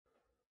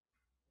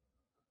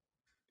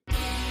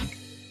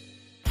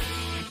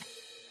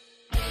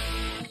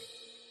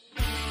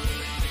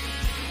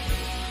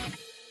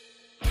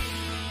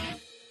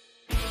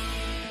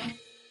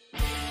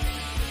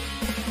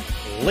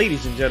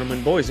Ladies and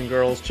gentlemen, boys and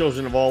girls,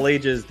 children of all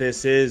ages,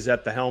 this is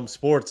At the Helm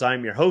Sports.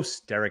 I'm your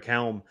host, Derek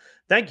Helm.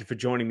 Thank you for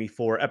joining me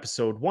for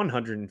episode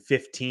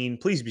 115.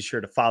 Please be sure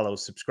to follow,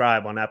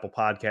 subscribe on Apple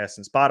Podcasts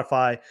and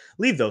Spotify.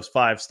 Leave those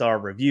 5-star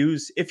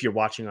reviews. If you're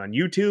watching on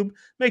YouTube,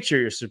 make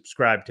sure you're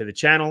subscribed to the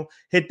channel.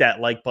 Hit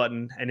that like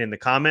button. And in the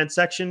comment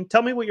section,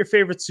 tell me what your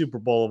favorite Super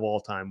Bowl of all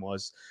time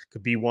was.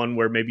 Could be one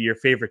where maybe your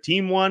favorite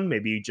team won,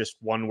 maybe just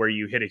one where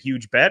you hit a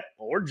huge bet,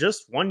 or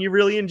just one you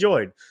really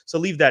enjoyed. So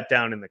leave that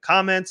down in the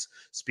comments.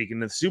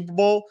 Speaking of the Super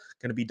Bowl,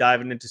 going to be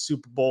diving into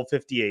Super Bowl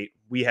 58.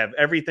 We have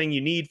everything you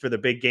need for the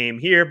big game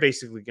here.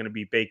 Basically going to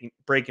be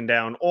breaking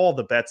down all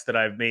the bets that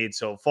I've made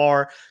so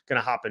far.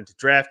 Going to hop into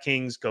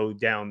Draftkings, go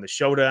down the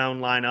showdown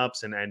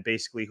lineups, and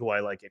basically who I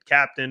like at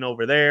captain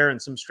over there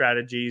and some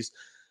strategies.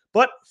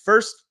 But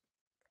first,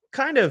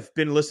 kind of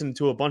been listening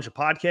to a bunch of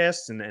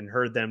podcasts and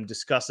heard them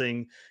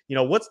discussing,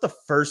 what's the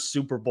first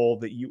Super Bowl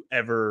that you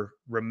ever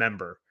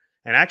remember?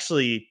 And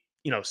actually,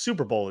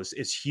 Super Bowl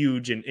is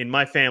huge. And in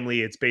my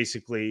family, it's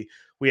basically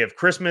we have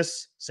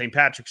Christmas, St.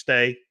 Patrick's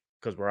Day,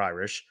 because we're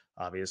Irish,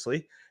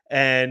 obviously,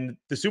 and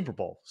the Super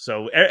Bowl.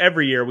 So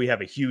every year we have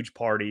a huge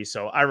party.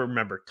 So I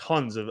remember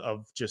tons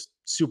of just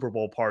Super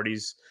Bowl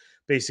parties,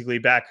 basically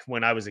back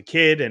when I was a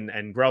kid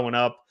and growing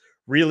up.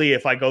 Really,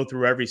 if I go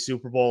through every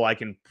Super Bowl, I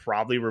can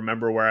probably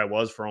remember where I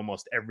was for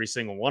almost every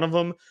single one of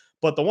them.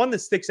 But the one that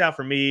sticks out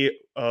for me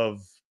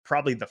of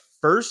probably the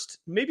first,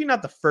 maybe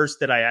not the first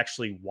that I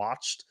actually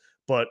watched,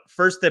 but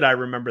first that I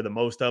remember the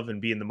most of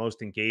and being the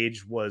most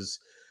engaged was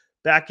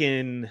back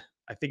in,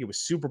 I think it was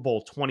Super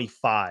Bowl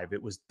 25.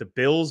 It was the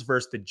Bills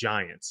versus the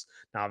Giants.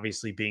 Now,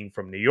 obviously, being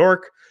from New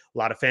York, a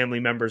lot of family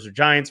members are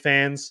Giants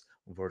fans.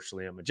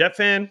 Unfortunately, I'm a Jet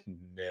fan.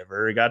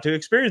 Never got to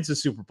experience the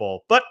Super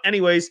Bowl. But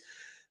anyways,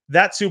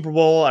 that Super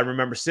Bowl, I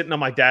remember sitting on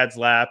my dad's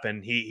lap,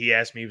 and he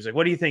asked me, he was like,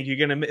 "What do you think?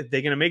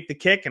 They gonna make the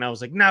kick?" And I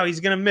was like, "No, he's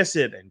gonna miss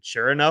it." And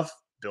sure enough,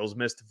 Bills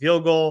missed the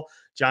field goal.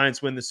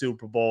 Giants win the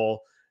Super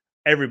Bowl.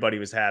 Everybody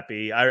was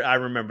happy. I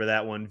remember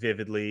that one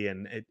vividly,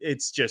 and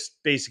it's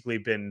just basically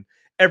been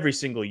every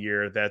single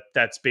year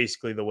that's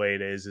basically the way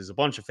it is a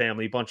bunch of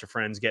family, bunch of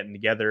friends getting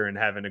together and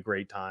having a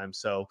great time.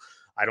 So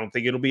I don't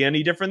think it'll be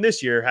any different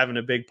this year, having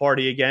a big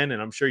party again,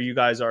 and I'm sure you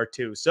guys are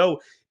too.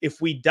 So if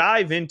we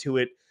dive into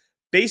it,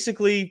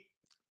 basically,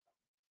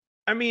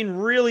 I mean,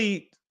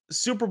 really,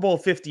 Super Bowl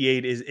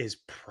 58 is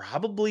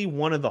probably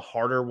one of the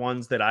harder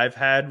ones that I've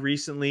had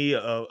recently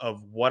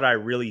of what I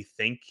really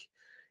think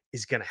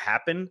is going to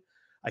happen.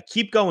 I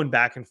keep going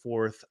back and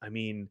forth. I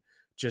mean,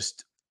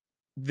 just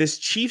this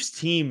Chiefs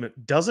team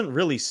doesn't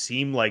really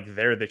seem like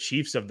they're the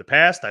Chiefs of the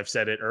past. I've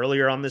said it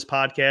earlier on this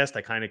podcast.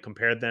 I kind of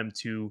compared them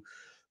to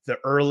the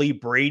early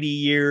Brady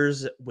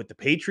years with the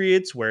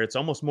Patriots, where it's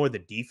almost more the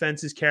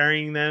defense is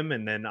carrying them.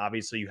 And then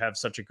obviously you have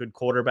such a good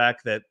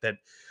quarterback that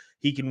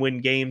he can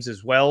win games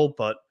as well.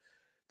 But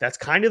that's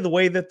kind of the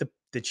way that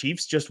the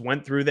Chiefs just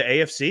went through the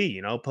AFC,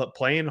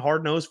 playing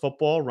hard-nosed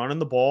football, running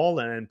the ball,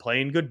 and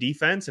playing good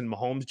defense, and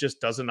Mahomes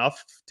just does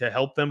enough to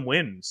help them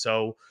win.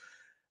 So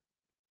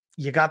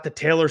you got the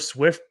Taylor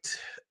Swift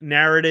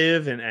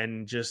narrative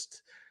and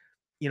just,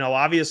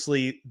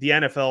 obviously the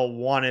NFL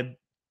wanted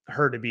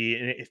her to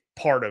be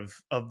part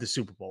of the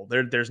Super Bowl.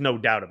 There's no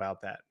doubt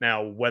about that.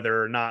 Now,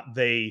 whether or not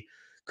they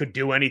could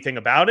do anything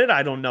about it,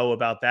 I don't know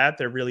about that.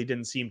 There really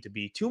didn't seem to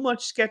be too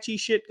much sketchy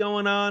shit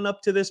going on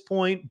up to this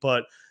point,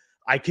 but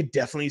I could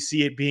definitely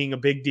see it being a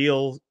big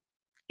deal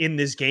in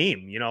this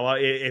game.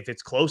 If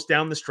it's close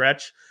down the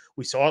stretch,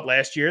 we saw it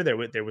last year.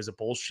 There was a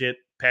bullshit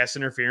pass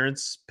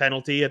interference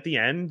penalty at the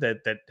end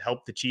that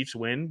helped the Chiefs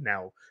win.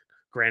 Now,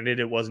 granted,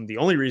 it wasn't the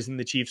only reason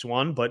the Chiefs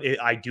won, but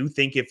I do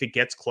think if it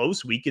gets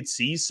close, we could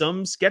see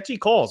some sketchy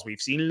calls.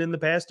 We've seen it in the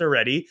past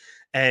already.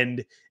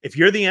 And if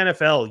you're the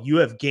NFL, you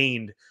have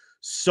gained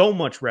so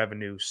much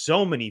revenue,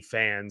 so many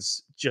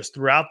fans just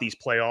throughout these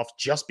playoffs,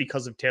 just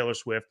because of Taylor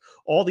Swift.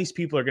 All these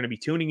people are going to be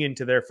tuning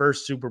into their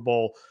first Super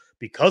Bowl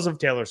because of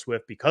Taylor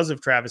Swift, because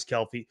of Travis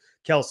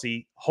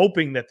Kelce,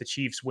 hoping that the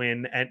Chiefs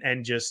win,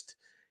 and just,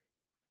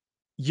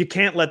 you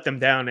can't let them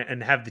down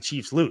and have the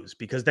Chiefs lose,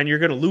 because then you're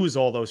going to lose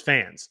all those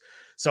fans.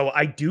 So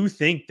I do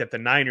think that the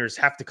Niners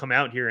have to come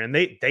out here and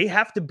they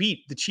have to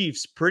beat the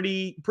Chiefs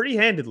pretty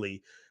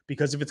handedly,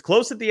 because if it's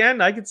close at the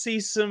end, I could see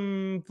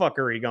some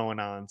fuckery going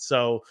on.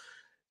 So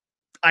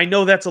I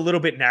know that's a little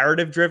bit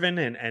narrative driven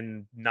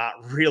and not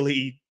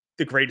really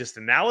the greatest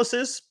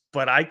analysis,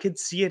 but I could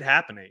see it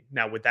happening.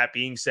 Now, with that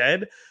being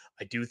said,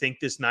 I do think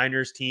this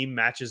Niners team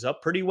matches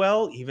up pretty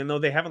well, even though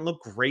they haven't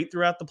looked great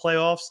throughout the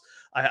playoffs.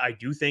 I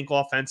do think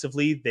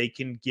offensively they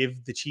can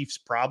give the Chiefs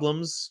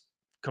problems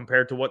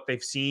compared to what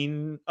they've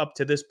seen up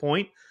to this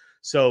point.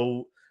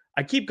 So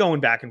I keep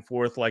going back and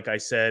forth, like I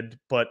said,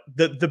 but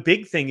the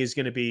big thing is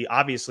going to be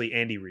obviously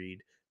Andy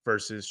Reid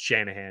versus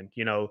Shanahan.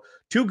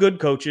 Two good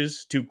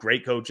coaches, two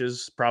great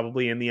coaches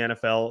probably in the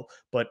NFL,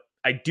 but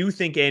I do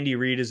think Andy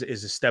Reid is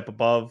a step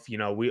above.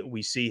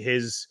 We see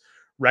his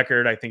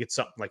record. I think it's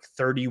something like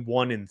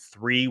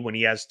 31-3 when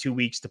he has 2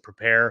 weeks to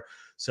prepare.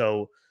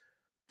 So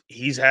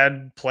he's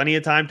had plenty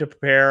of time to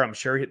prepare. I'm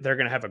sure they're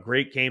going to have a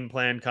great game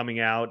plan coming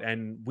out.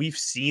 And we've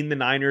seen the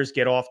Niners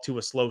get off to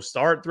a slow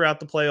start throughout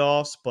the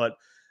playoffs, but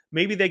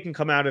maybe they can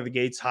come out of the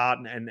gates hot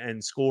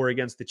and score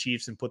against the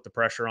Chiefs and put the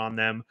pressure on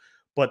them.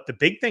 But the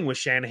big thing with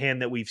Shanahan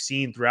that we've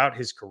seen throughout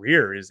his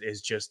career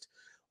is just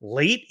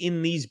late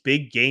in these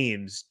big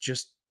games,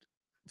 just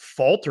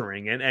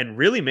faltering and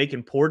really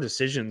making poor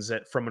decisions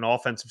from an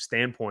offensive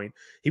standpoint.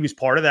 He was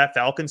part of that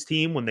Falcons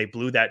team when they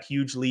blew that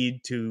huge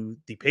lead to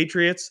the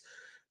Patriots.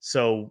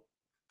 So,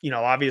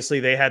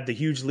 obviously they had the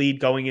huge lead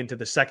going into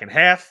the second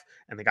half,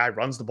 and the guy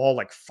runs the ball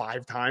like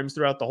 5 times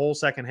throughout the whole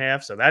second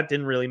half. So that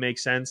didn't really make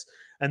sense.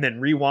 And then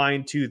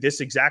rewind to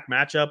this exact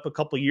matchup a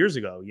couple years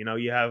ago.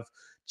 You have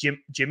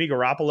Jimmy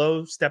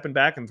Garoppolo stepping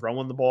back and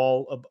throwing the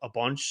ball a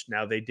bunch.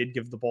 Now, they did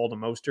give the ball to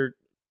Mostert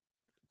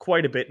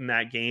quite a bit in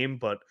that game,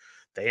 but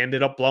they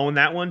ended up blowing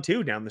that one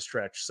too down the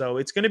stretch. So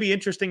it's going to be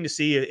interesting to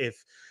see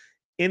if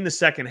in the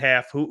second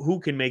half who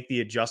can make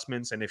the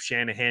adjustments and if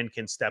Shanahan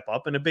can step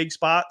up in a big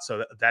spot.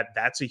 So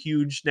that's a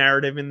huge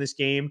narrative in this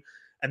game.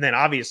 And then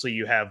obviously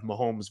you have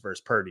Mahomes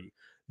versus Purdy.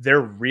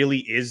 There really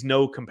is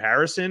no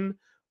comparison,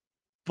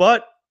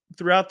 but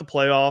throughout the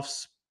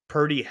playoffs,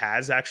 Purdy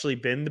has actually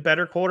been the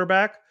better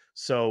quarterback.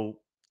 So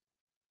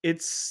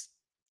it's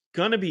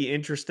gonna be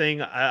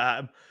interesting.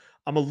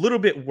 I'm a little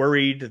bit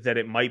worried that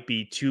it might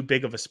be too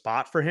big of a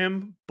spot for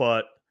him,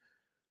 but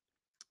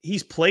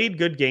he's played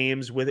good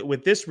games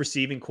with this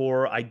receiving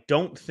core. I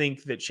don't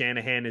think that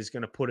Shanahan is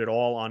going to put it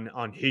all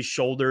on his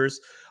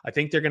shoulders. I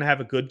think they're going to have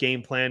a good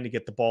game plan to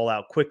get the ball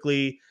out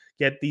quickly,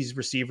 get these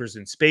receivers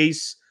in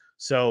space.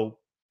 So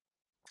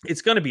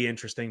it's going to be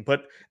interesting.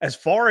 But as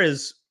far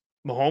as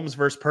Mahomes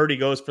versus Purdy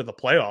goes for the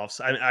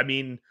playoffs, I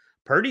mean,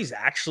 Purdy's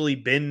actually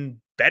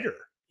been better.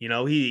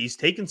 He's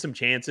taken some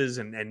chances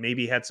and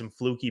maybe had some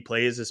fluky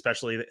plays,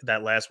 especially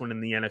that last one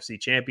in the NFC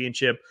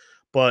Championship.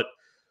 But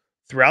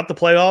throughout the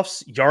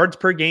playoffs, yards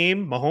per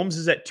game, Mahomes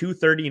is at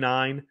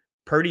 239.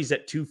 Purdy's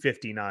at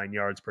 259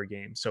 yards per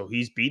game. So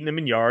he's beating him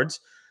in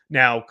yards.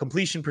 Now,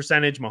 completion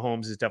percentage,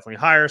 Mahomes is definitely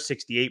higher,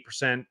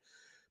 68%.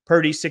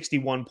 Purdy,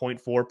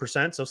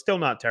 61.4%. So still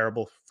not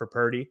terrible for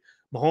Purdy.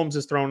 Mahomes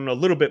has thrown a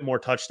little bit more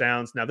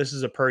touchdowns. Now, this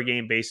is a per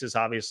game basis,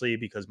 obviously,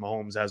 because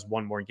Mahomes has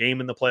one more game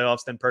in the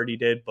playoffs than Purdy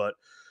did. But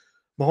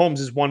Mahomes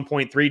is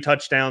 1.3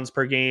 touchdowns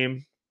per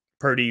game.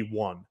 Purdy,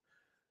 1.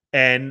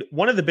 And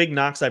one of the big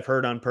knocks I've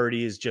heard on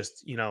Purdy is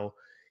just,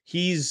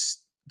 he's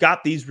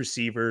got these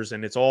receivers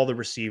and it's all the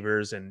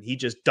receivers and he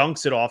just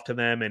dunks it off to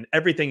them and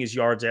everything is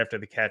yards after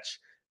the catch.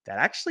 That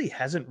actually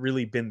hasn't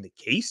really been the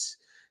case.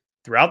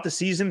 Throughout the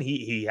season,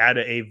 he had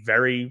a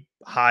very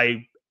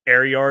high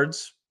air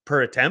yards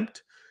per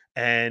attempt.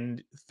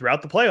 And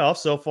throughout the playoffs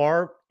so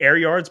far, air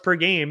yards per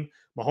game,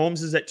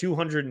 Mahomes is at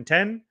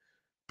 210.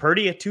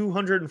 Purdy at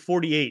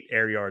 248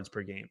 air yards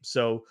per game.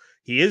 So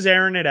he is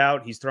airing it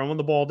out. He's throwing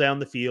the ball down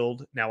the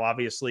field. Now,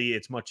 obviously,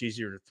 it's much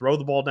easier to throw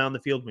the ball down the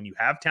field when you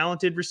have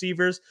talented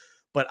receivers.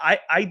 But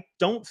I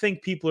don't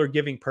think people are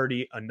giving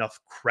Purdy enough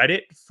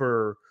credit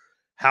for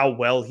how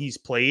well he's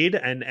played.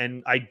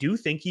 And I do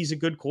think he's a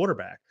good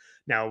quarterback.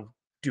 Now,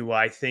 do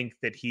I think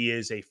that he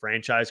is a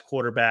franchise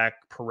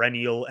quarterback,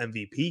 perennial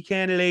MVP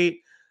candidate?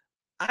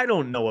 I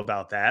don't know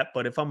about that.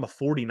 But if I'm a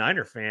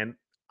 49er fan,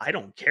 I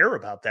don't care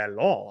about that at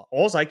all.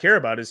 All I care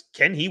about is,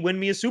 can he win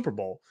me a Super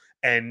Bowl?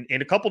 And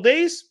in a couple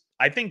days,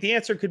 I think the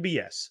answer could be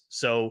yes.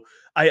 So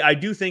I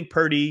do think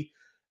Purdy,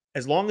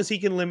 as long as he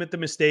can limit the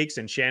mistakes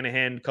and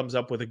Shanahan comes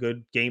up with a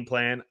good game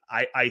plan,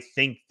 I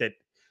think that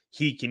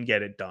he can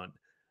get it done.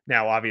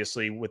 Now,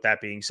 obviously, with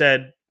that being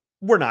said,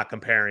 we're not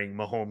comparing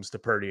Mahomes to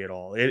Purdy at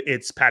all.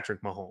 It's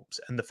Patrick Mahomes.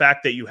 And the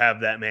fact that you have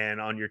that man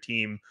on your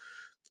team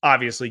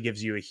obviously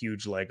gives you a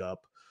huge leg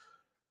up.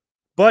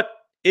 But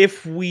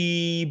if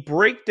we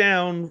break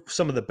down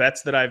some of the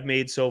bets that I've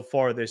made so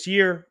far this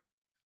year,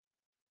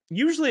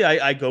 usually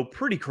I go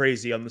pretty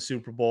crazy on the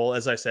Super Bowl.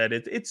 As I said,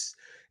 it's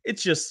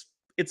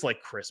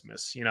like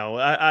Christmas.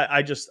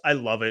 I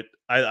love it.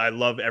 I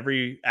love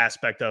every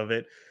aspect of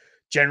it.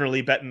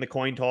 Generally betting the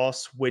coin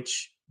toss,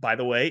 which, by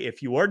the way,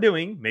 if you are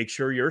doing, make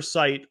sure your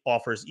site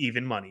offers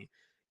even money.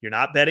 You're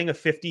not betting a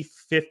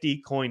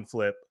 50-50 coin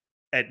flip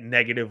at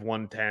negative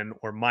 110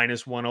 or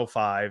minus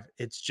 105.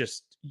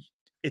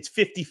 It's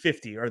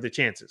 50-50 are the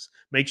chances.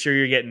 Make sure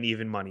you're getting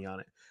even money on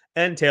it.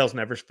 And tails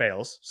never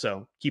fails,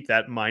 so keep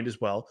that in mind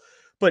as well.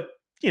 But,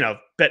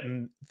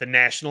 betting the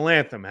national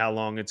anthem, how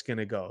long it's going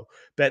to go,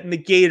 betting the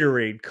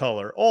Gatorade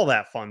color, all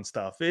that fun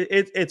stuff.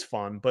 It's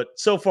fun. But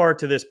so far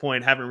to this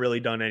point, haven't really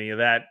done any of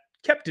that.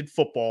 Kept it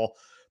football.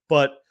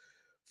 But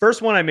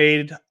first one I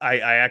made, I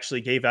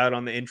actually gave out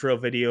on the intro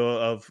video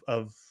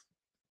of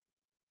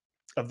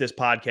this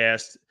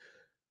podcast.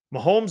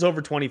 Mahomes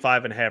over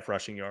 25 and a half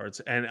rushing yards.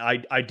 And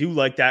I do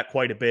like that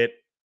quite a bit.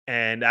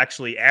 And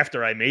actually,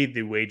 after I made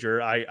the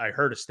wager, I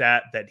heard a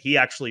stat that he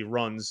actually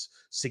runs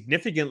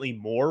significantly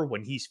more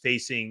when he's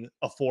facing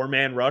a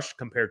 4-man rush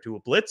compared to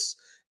a blitz.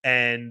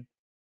 And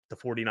the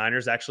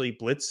 49ers actually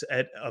blitz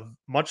at a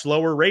much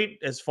lower rate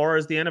as far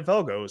as the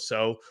NFL goes.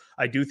 So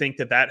I do think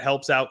that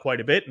helps out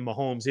quite a bit. And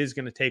Mahomes is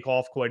going to take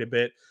off quite a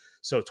bit.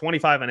 So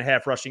 25 and a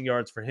half rushing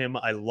yards for him.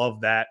 I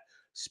love that.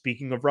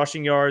 Speaking of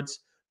rushing yards,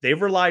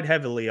 they've relied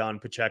heavily on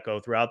Pacheco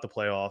throughout the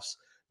playoffs.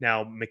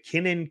 Now,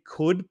 McKinnon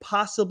could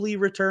possibly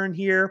return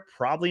here,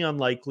 probably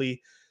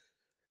unlikely.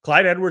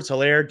 Clyde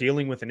Edwards-Helaire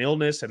dealing with an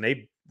illness, and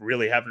they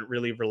really haven't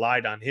really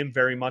relied on him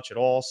very much at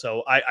all.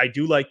 So I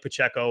do like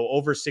Pacheco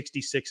over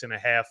 66 and a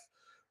half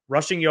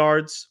rushing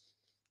yards.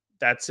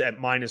 That's at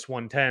minus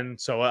 110.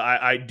 So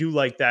I do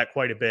like that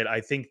quite a bit.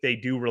 I think they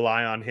do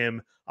rely on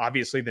him.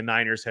 Obviously, the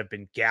Niners have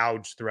been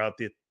gouged throughout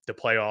the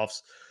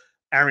playoffs.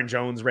 Aaron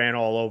Jones ran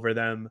all over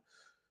them.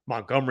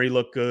 Montgomery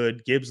looked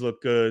good. Gibbs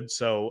looked good.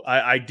 So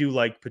I do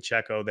like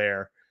Pacheco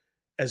there.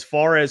 As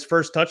far as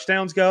first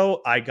touchdowns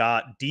go, I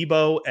got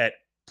Debo at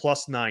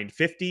plus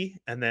 950.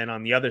 And then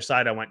on the other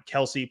side, I went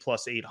Kelsey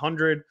plus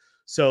 800.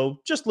 So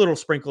just little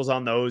sprinkles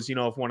on those.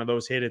 If one of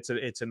those hit,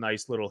 it's a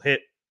nice little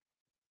hit.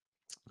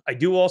 I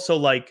do also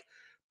like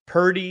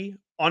Purdy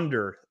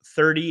under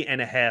 30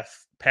 and a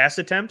half pass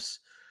attempts.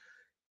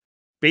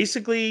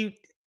 Basically,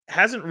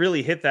 hasn't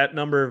really hit that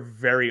number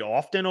very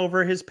often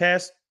over his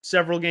past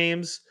several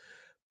games.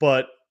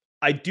 But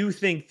I do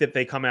think that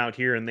they come out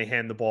here and they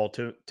hand the ball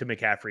to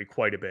McCaffrey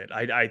quite a bit.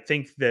 I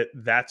think that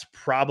that's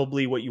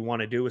probably what you want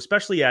to do,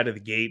 especially out of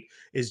the gate,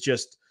 is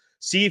just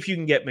see if you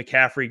can get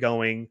McCaffrey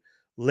going,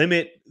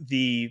 limit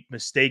the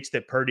mistakes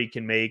that Purdy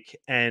can make.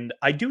 And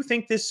I do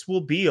think this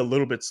will be a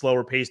little bit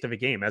slower paced of a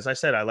game. As I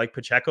said, I like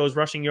Pacheco's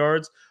rushing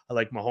yards. I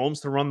like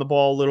Mahomes to run the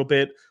ball a little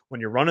bit.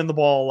 When you're running the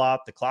ball a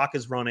lot, the clock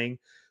is running.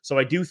 So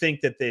I do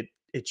think that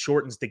it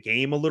shortens the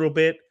game a little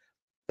bit.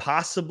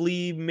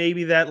 Possibly,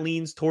 maybe that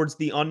leans towards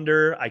the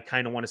under. I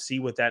kind of want to see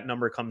what that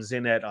number comes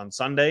in at on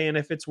Sunday and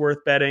if it's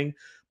worth betting.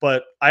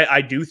 But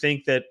I do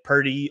think that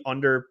Purdy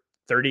under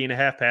 30 and a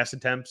half pass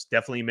attempts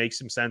definitely makes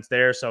some sense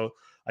there. So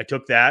I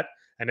took that.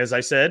 And as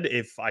I said,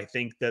 if I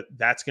think that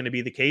that's going to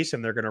be the case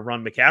and they're going to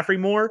run McCaffrey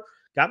more,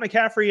 got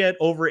McCaffrey at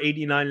over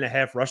 89 and a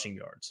half rushing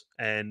yards.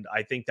 And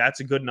I think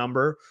that's a good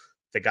number.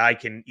 The guy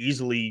can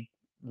easily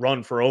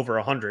run for over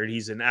 100.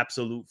 He's an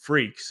absolute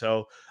freak.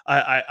 So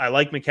I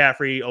like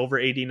McCaffrey over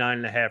 89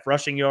 and a half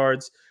rushing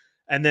yards.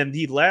 And then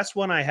the last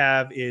one I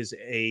have is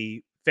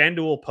a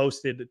FanDuel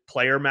posted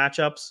player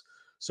matchups.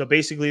 So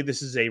basically,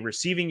 this is a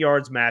receiving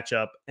yards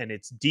matchup, and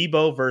it's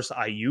Debo versus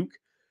Ayuk.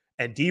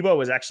 And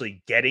Debo is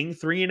actually getting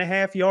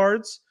 3.5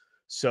 yards.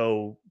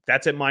 So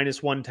that's at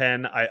minus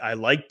 110. I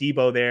like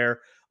Debo there.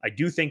 I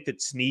do think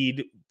that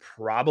Snead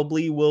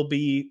probably will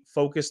be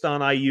focused on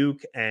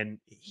Ayuk, and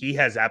he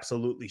has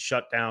absolutely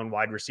shut down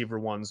wide receiver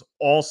ones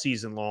all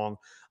season long.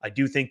 I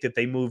do think that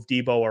they move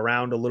Debo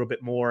around a little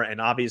bit more, and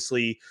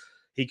obviously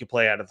he could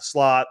play out of the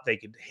slot. They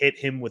could hit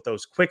him with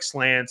those quick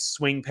slants,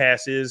 swing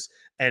passes,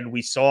 and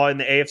we saw in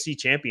the AFC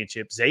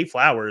Championship, Zay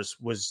Flowers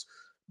was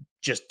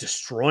just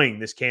destroying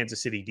this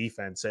Kansas City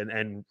defense,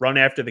 and run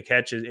after the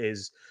catch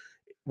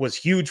was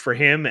huge for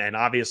him. And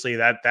obviously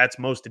that's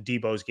most of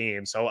Debo's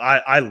game. So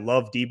I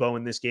love Debo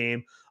in this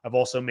game. I've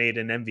also made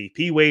an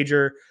MVP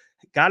wager,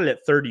 got it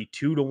at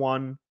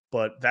 32-1,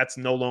 but that's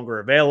no longer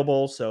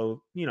available.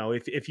 So,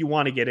 if you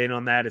want to get in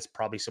on that, it's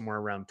probably somewhere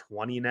around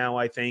 20 now,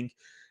 I think.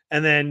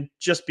 And then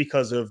just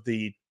because of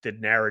the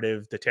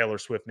narrative, the Taylor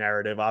Swift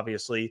narrative,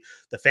 obviously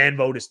the fan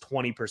vote is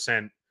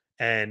 20%,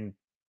 and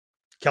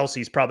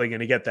Kelsey's probably going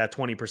to get that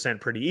 20%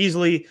 pretty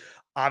easily.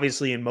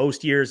 Obviously, in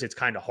most years, it's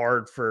kind of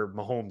hard for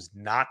Mahomes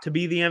not to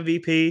be the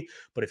MVP.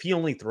 But if he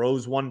only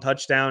throws one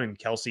touchdown and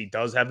Kelsey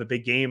does have a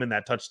big game and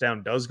that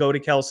touchdown does go to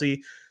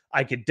Kelsey,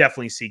 I could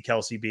definitely see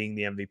Kelsey being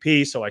the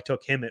MVP. So I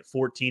took him at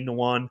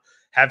 14-1.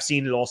 Have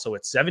seen it also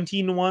at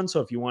 17-1.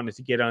 So if you wanted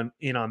to get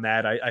in on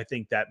that, I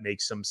think that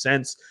makes some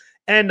sense.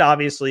 And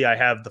obviously, I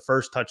have the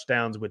first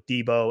touchdowns with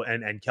Debo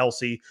and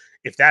Kelsey.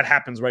 If that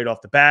happens right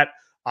off the bat,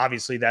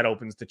 obviously that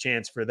opens the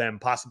chance for them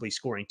possibly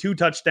scoring 2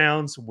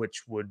 touchdowns,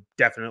 which would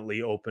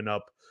definitely open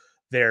up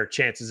their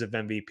chances of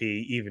MVP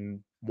even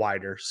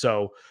wider.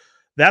 So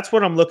that's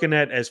what I'm looking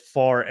at as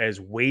far as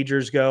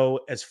wagers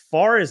go. As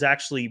far as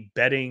actually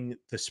betting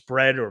the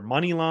spread or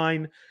money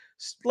line,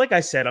 like I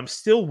said, I'm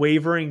still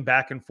wavering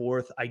back and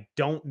forth. I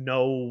don't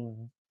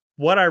know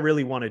what I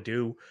really want to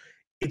do.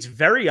 It's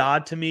very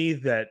odd to me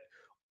that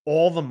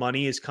all the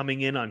money is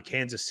coming in on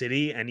Kansas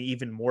City, and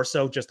even more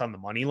so just on the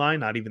money line,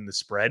 not even the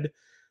spread.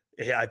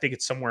 I think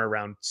it's somewhere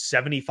around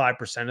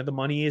 75% of the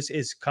money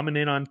is coming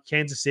in on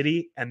Kansas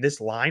City, and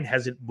this line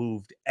hasn't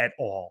moved at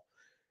all.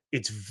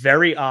 It's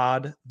very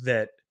odd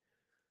that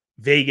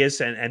Vegas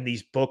and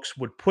these books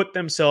would put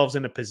themselves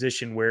in a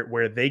position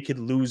where they could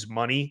lose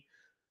money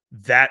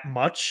that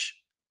much.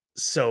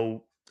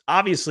 So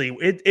obviously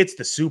it's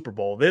the Super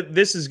Bowl.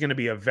 This is going to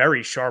be a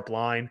very sharp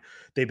line.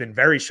 They've been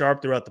very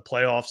sharp throughout the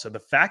playoffs. So the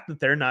fact that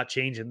they're not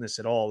changing this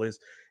at all is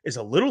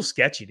a little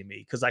sketchy to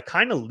me, because I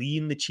kind of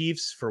lean the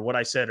Chiefs for what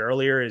I said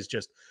earlier is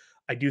just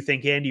I do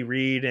think Andy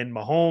Reid and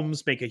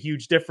Mahomes make a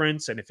huge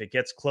difference. And if it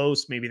gets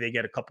close, maybe they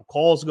get a couple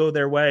calls go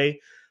their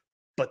way.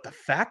 But the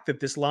fact that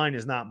this line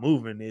is not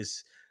moving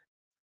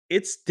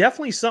it's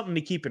definitely something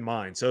to keep in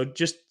mind. So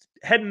just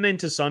heading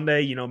into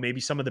Sunday, maybe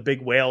some of the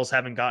big whales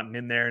haven't gotten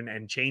in there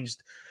and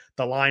changed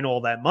the line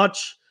all that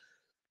much.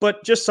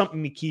 but just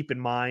something to keep in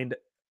mind.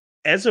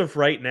 As of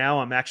right now,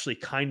 I'm actually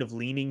kind of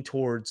leaning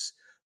towards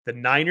the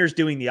Niners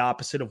doing the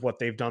opposite of what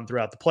they've done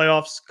throughout the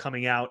playoffs,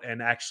 coming out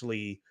and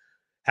actually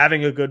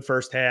having a good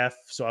first half.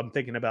 So I'm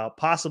thinking about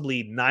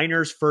possibly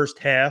Niners first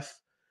half,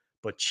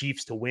 but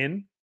Chiefs to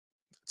win.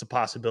 It's a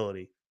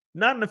possibility.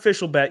 Not an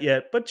official bet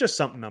yet, but just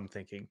something I'm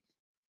thinking.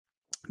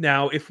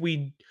 Now, if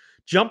we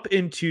jump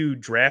into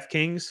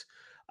DraftKings,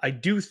 I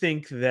do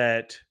think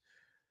that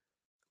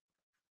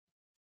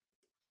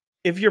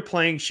if you're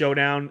playing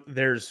Showdown,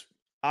 there's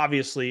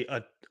obviously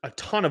a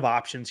ton of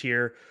options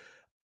here.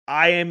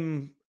 I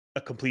am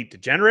a complete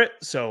degenerate,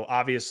 so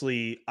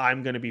obviously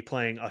I'm going to be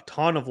playing a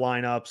ton of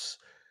lineups.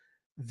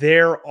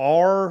 There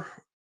are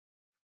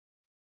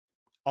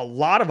a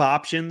lot of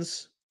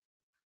options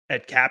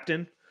at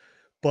captain,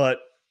 but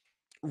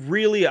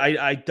really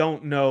I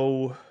don't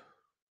know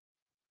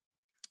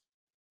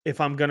if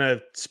I'm going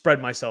to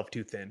spread myself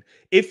too thin.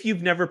 If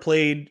you've never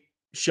played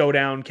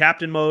Showdown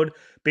Captain mode,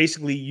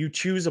 basically you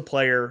choose a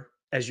player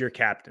as your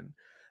captain.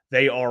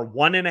 They are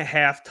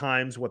 1.5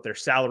 times what their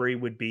salary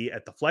would be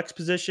at the flex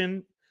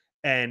position.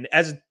 And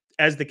as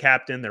the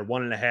captain, they're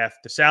 1.5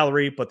 the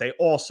salary, but they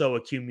also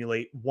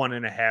accumulate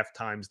 1.5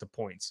 times the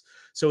points.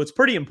 So it's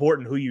pretty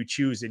important who you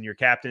choose in your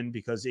captain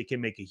because it can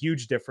make a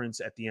huge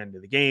difference at the end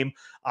of the game.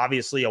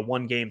 Obviously, a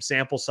 1 game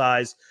sample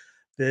size,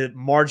 the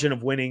margin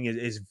of winning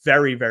is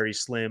very, very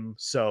slim.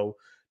 So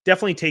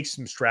definitely takes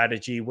some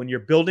strategy. When you're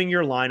building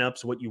your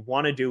lineups, what you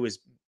want to do is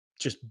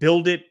just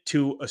build it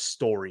to a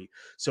story.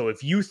 So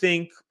if you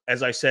think,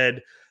 as I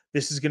said,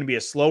 this is going to be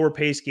a slower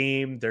pace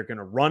game, they're going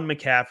to run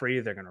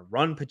McCaffrey, they're going to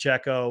run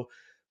Pacheco,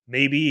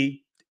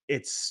 maybe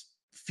it's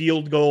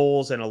field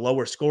goals and a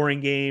lower scoring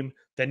game,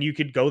 then you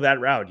could go that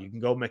route. You can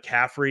go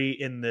McCaffrey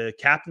in the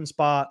captain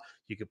spot.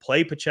 You could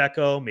play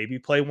Pacheco, maybe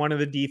play one of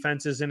the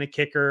defenses in a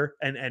kicker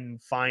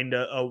and find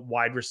a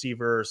wide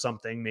receiver or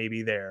something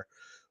maybe there.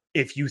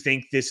 If you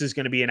think this is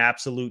going to be an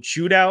absolute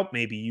shootout,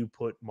 maybe you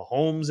put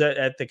Mahomes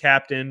at the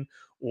captain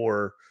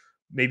or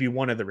maybe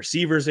one of the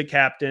receivers at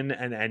captain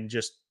and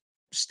just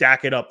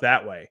stack it up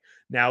that way.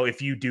 Now,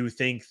 if you do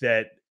think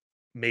that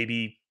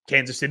maybe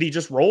Kansas City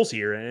just rolls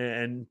here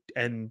and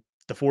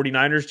the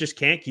 49ers just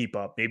can't keep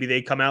up, maybe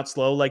they come out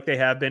slow like they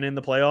have been in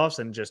the playoffs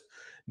and just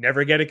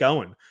never get it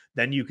going,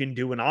 then you can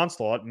do an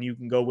onslaught and you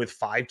can go with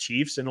 5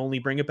 Chiefs and only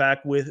bring it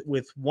back with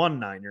 1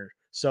 Niner.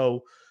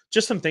 So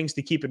just some things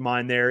to keep in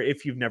mind there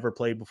if you've never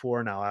played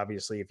before. Now,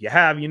 obviously, if you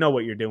have, you know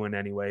what you're doing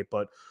anyway.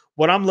 But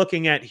what I'm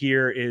looking at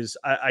here is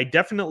I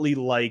definitely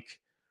like,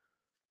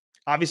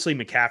 obviously,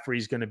 McCaffrey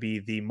is going to be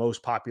the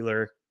most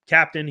popular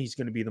captain. He's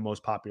going to be the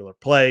most popular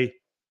play.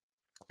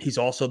 He's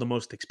also the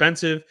most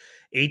expensive.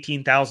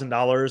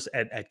 $18,000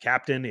 at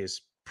captain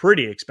is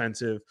pretty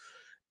expensive.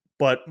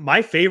 But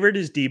my favorite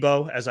is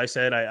Debo. As I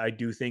said, I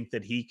do think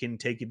that he can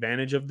take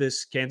advantage of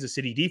this Kansas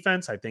City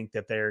defense. I think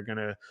that they're going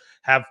to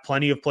have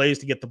plenty of plays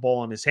to get the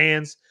ball in his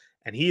hands,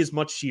 and he is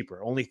much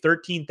cheaper. Only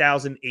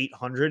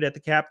 13,800 at the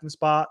captain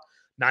spot,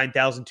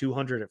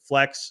 9,200 at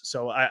flex.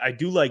 So I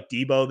do like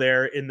Debo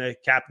there in the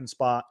captain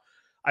spot.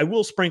 I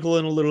will sprinkle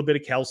in a little bit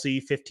of Kelsey.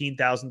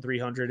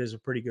 15,300 is a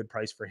pretty good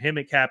price for him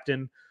at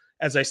captain.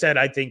 As I said,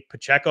 I think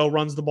Pacheco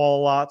runs the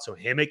ball a lot, so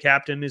him at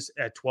captain is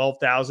at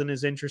 12,000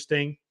 is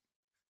interesting.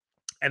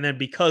 And then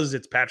because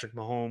it's Patrick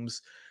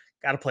Mahomes,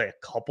 got to play a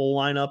couple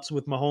lineups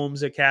with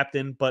Mahomes at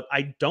captain, but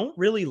I don't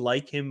really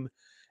like him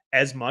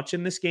as much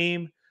in this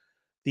game.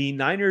 The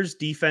Niners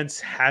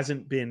defense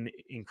hasn't been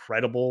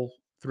incredible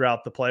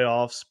throughout the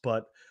playoffs,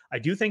 but I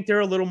do think they're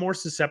a little more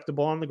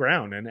susceptible on the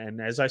ground.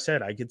 And as I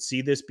said, I could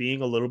see this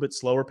being a little bit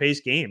slower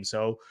paced game.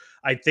 So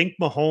I think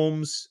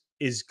Mahomes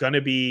is going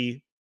to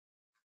be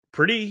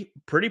pretty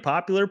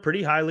popular,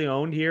 pretty highly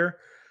owned here.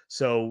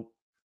 So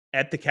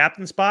at the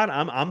captain spot,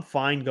 I'm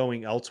fine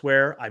going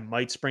elsewhere. I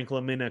might sprinkle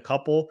him in a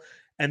couple.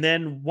 And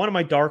then one of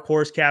my dark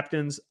horse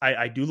captains,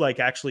 I do like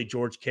actually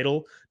George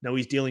Kittle. No,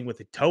 he's dealing with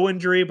a toe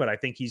injury, but I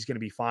think he's going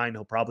to be fine.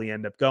 He'll probably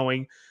end up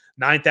going.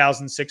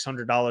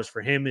 $9,600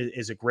 for him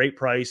is a great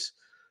price.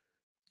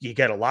 You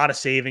get a lot of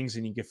savings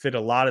and you can fit a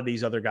lot of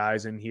these other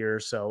guys in here.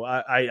 So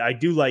I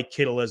do like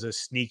Kittle as a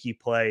sneaky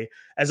play.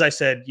 As I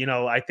said,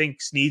 I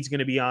think Snead's going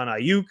to be on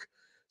Ayuk.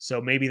 So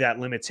maybe that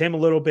limits him a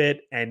little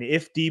bit. And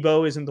if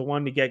Debo isn't the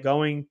one to get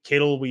going,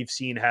 Kittle we've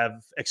seen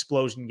have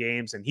explosion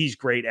games and he's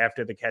great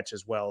after the catch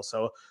as well.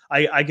 So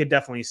I could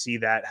definitely see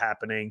that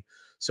happening.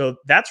 So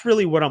that's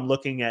really what I'm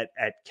looking at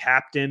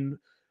captain.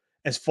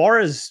 As far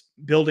as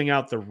building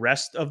out the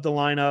rest of the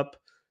lineup,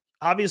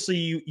 obviously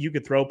you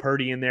could throw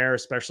Purdy in there,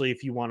 especially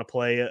if you want to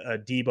play a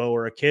Debo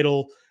or a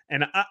Kittle.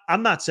 And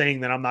I'm not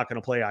saying that I'm not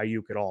going to play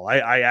Ayuk at all.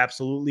 I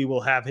absolutely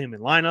will have him in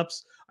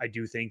lineups. I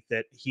do think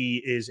that he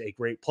is a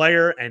great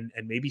player, and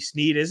maybe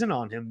Snead isn't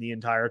on him the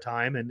entire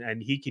time,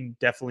 and he can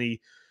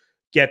definitely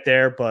get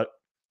there. But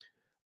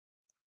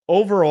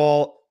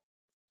overall,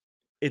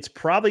 it's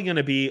probably going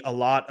to be a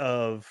lot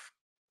of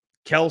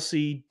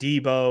Kelsey,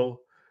 Debo,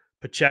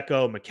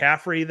 Pacheco,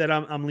 McCaffrey that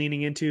I'm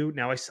leaning into.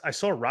 Now, I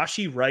saw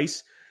Rashi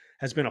Rice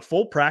has been a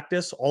full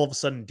practice, all of a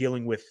sudden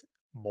dealing with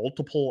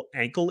multiple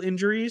ankle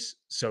injuries.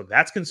 So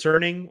that's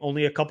concerning.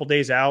 Only a couple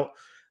days out.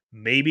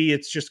 Maybe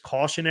it's just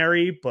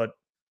cautionary, but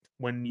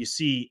when you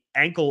see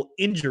ankle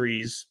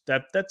injuries,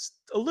 that's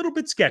a little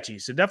bit sketchy.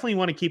 So definitely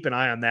want to keep an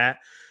eye on that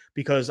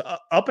because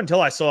up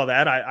until I saw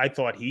that, I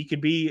thought he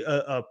could be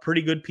a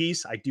pretty good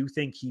piece. I do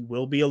think he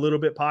will be a little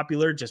bit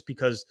popular just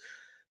because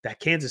that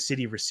Kansas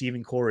City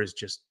receiving core is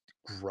just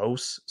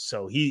gross.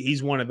 So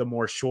he's one of the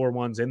more sure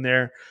ones in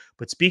there.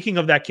 But speaking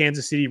of that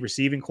Kansas City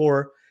receiving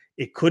core,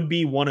 it could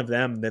be one of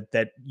them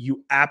that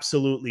you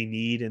absolutely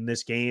need in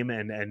this game,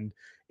 and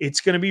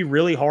it's going to be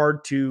really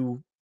hard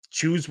to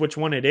choose which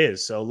one it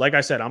is. So, like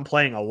I said, I'm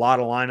playing a lot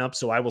of lineups,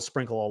 so I will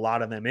sprinkle a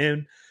lot of them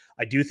in.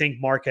 I do think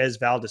Marquez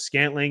Valdez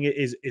Scantling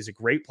is a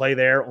great play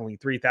there, only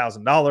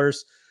 $3,000.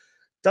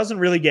 Doesn't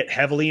really get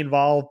heavily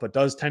involved, but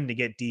does tend to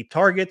get deep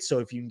targets. So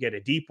if you can get a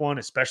deep one,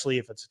 especially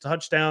if it's a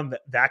touchdown,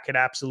 that could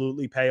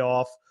absolutely pay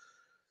off.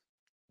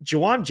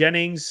 Juwan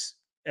Jennings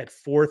at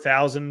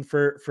 4,000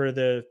 for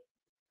the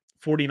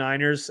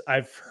 49ers,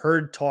 I've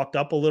heard talked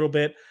up a little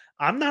bit.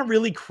 I'm not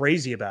really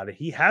crazy about it.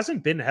 He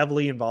hasn't been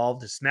heavily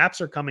involved. The snaps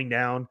are coming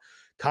down.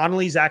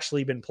 Connolly's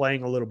actually been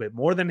playing a little bit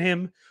more than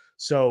him.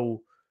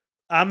 So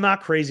I'm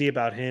not crazy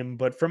about him,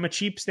 but from a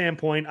cheap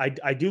standpoint,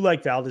 I do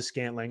like Valdez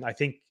Scantling. I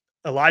think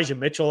Elijah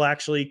Mitchell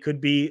actually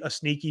could be a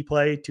sneaky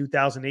play.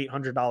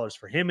 $2,800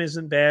 for him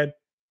isn't bad.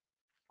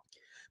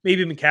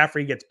 Maybe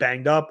McCaffrey gets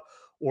banged up,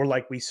 or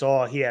like we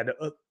saw, he had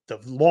the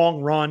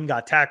long run,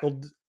 got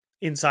tackled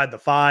inside the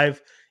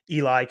 5.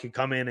 Eli could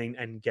come in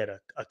and get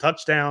a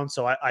touchdown.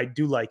 So I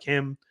do like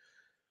him.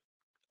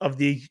 Of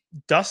the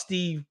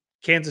dusty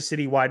Kansas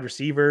City wide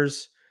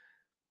receivers,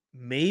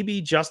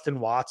 maybe Justin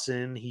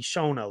Watson. He's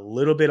shown a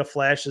little bit of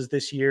flashes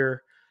this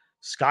year.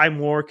 Sky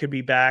Moore could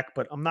be back,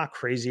 but I'm not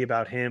crazy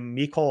about him.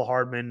 Mecole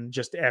Hardman,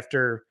 just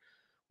after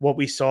what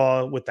we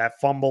saw with that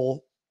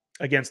fumble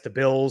against the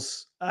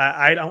Bills,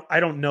 I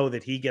don't know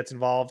that he gets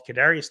involved.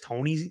 Kadarius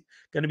Toney's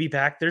going to be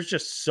back. There's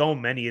just so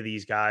many of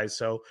these guys,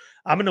 so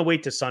I'm going to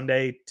wait to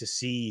Sunday to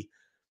see.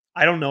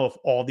 I don't know if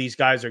all these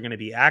guys are going to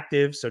be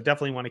active, so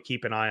definitely want to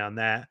keep an eye on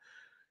that.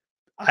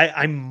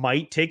 I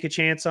might take a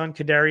chance on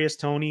Kadarius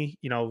Toney.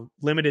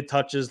 Limited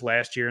touches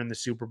last year in the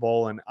Super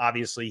Bowl, and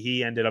obviously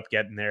he ended up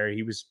getting there.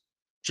 He was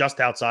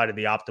just outside of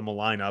the optimal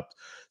lineup.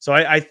 So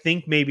I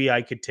think maybe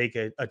I could take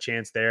a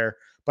chance there.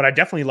 But I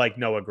definitely like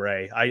Noah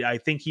Gray. I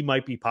think he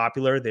might be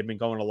popular. They've been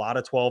going a lot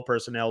of 12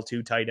 personnel,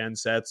 2 tight end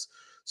sets.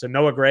 So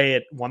Noah Gray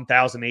at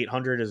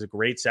 1,800 is a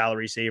great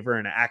salary saver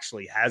and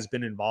actually has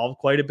been involved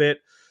quite a bit.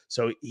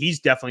 So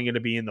he's definitely going to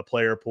be in the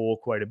player pool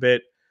quite a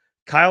bit.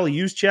 Kyle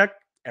Juszczyk,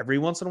 every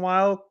once in a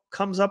while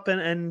comes up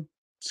and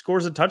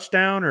scores a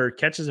touchdown or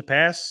catches a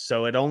pass.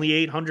 So at only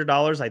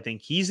 $800, I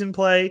think he's in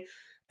play.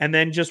 And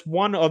then just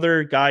one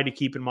other guy to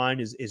keep in mind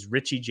is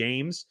Richie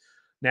James.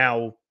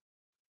 Now,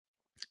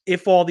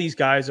 if all these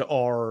guys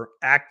are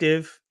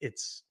active,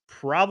 it's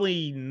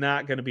probably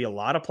not going to be a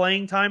lot of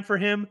playing time for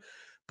him,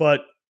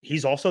 but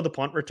he's also the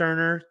punt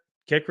returner,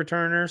 kick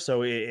returner.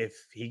 So if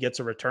he gets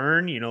a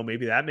return,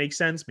 maybe that makes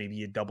sense. Maybe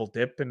you double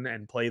dip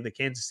and play the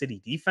Kansas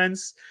City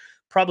defense.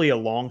 Probably a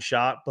long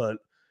shot, but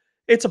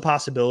it's a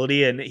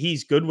possibility. And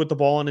he's good with the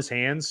ball in his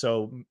hands.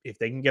 So if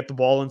they can get the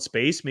ball in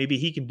space, maybe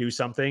he can do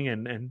something.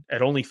 And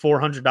at only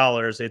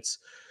 $400,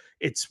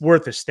 it's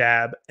worth a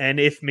stab. And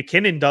if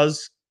McKinnon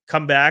does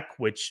come back,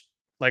 which,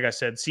 like I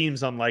said,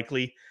 seems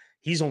unlikely,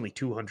 he's only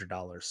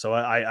 $200. So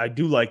I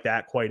do like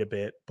that quite a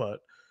bit.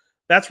 But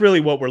that's really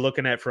what we're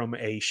looking at from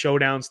a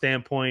showdown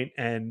standpoint,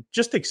 and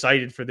just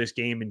excited for this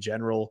game in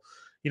general.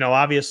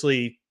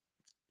 Obviously,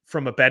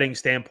 from a betting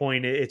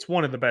standpoint, it's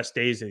one of the best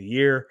days of the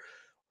year.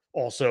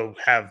 Also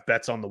have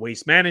bets on the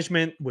Waste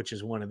Management, which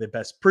is one of the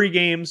best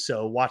pre-games.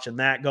 So watching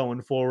that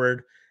going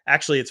forward.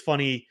 Actually, it's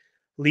funny,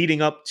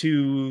 leading up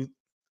to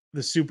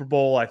the Super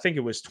Bowl, I think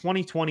it was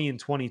 2020 and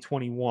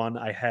 2021,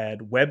 I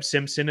had Webb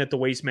Simpson at the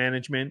Waste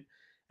Management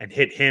and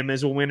hit him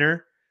as a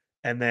winner.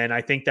 And then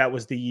I think that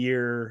was the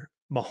year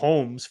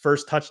Mahomes'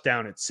 first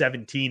touchdown at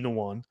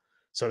 17-1.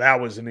 So that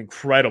was an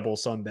incredible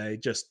Sunday.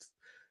 Just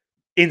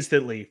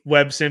instantly,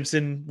 Webb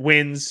Simpson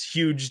wins,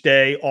 huge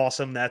day,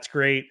 awesome, that's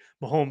great.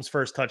 Mahomes'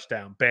 first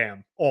touchdown,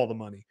 bam, all the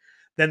money.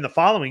 Then the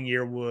following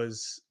year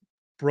was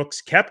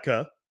Brooks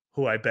Koepka,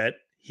 who I bet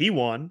he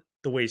won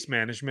the Waste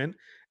Management,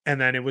 and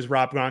then it was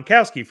Rob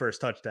Gronkowski first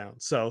touchdown.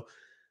 So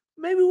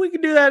maybe we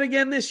could do that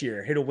again this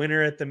year. Hit a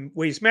winner at the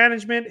Waste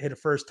Management, hit a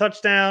first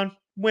touchdown,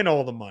 win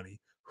all the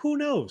money. Who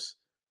knows?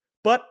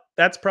 But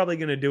that's probably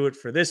going to do it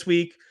for this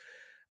week.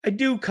 I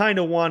do kind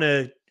of want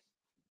to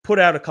put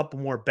out a couple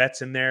more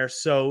bets in there.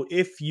 So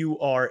if you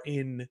are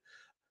in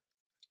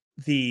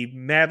the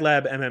Mad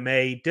Lab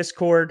MMA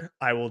Discord,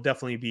 I will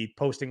definitely be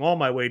posting all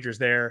my wagers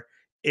there.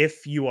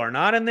 If you are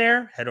not in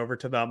there, head over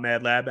to the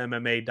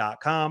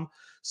madlabmma.com,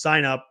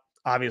 sign up.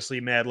 Obviously,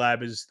 Mad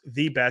Lab is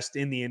the best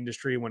in the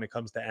industry when it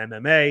comes to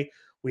MMA.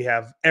 We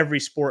have every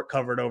sport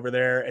covered over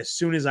there. As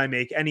soon as I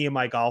make any of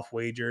my golf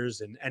wagers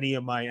and any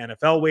of my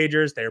NFL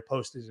wagers, they are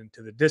posted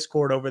into the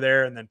Discord over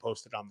there and then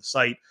posted on the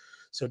site.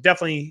 So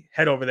definitely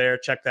head over there,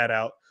 check that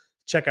out.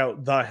 Check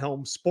out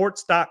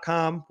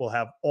thehelmsports.com. We'll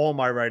have all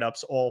my write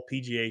ups all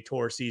PGA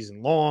Tour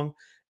season long.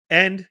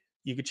 And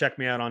you can check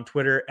me out on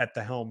Twitter at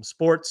The Helm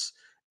Sports.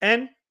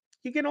 And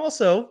you can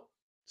also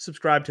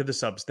subscribe to the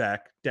Substack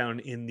down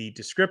in the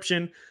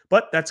description.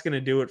 But that's going to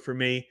do it for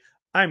me.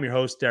 I'm your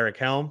host, Derek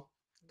Helm.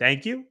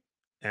 Thank you.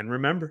 And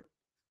remember,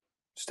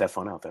 just have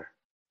fun out there.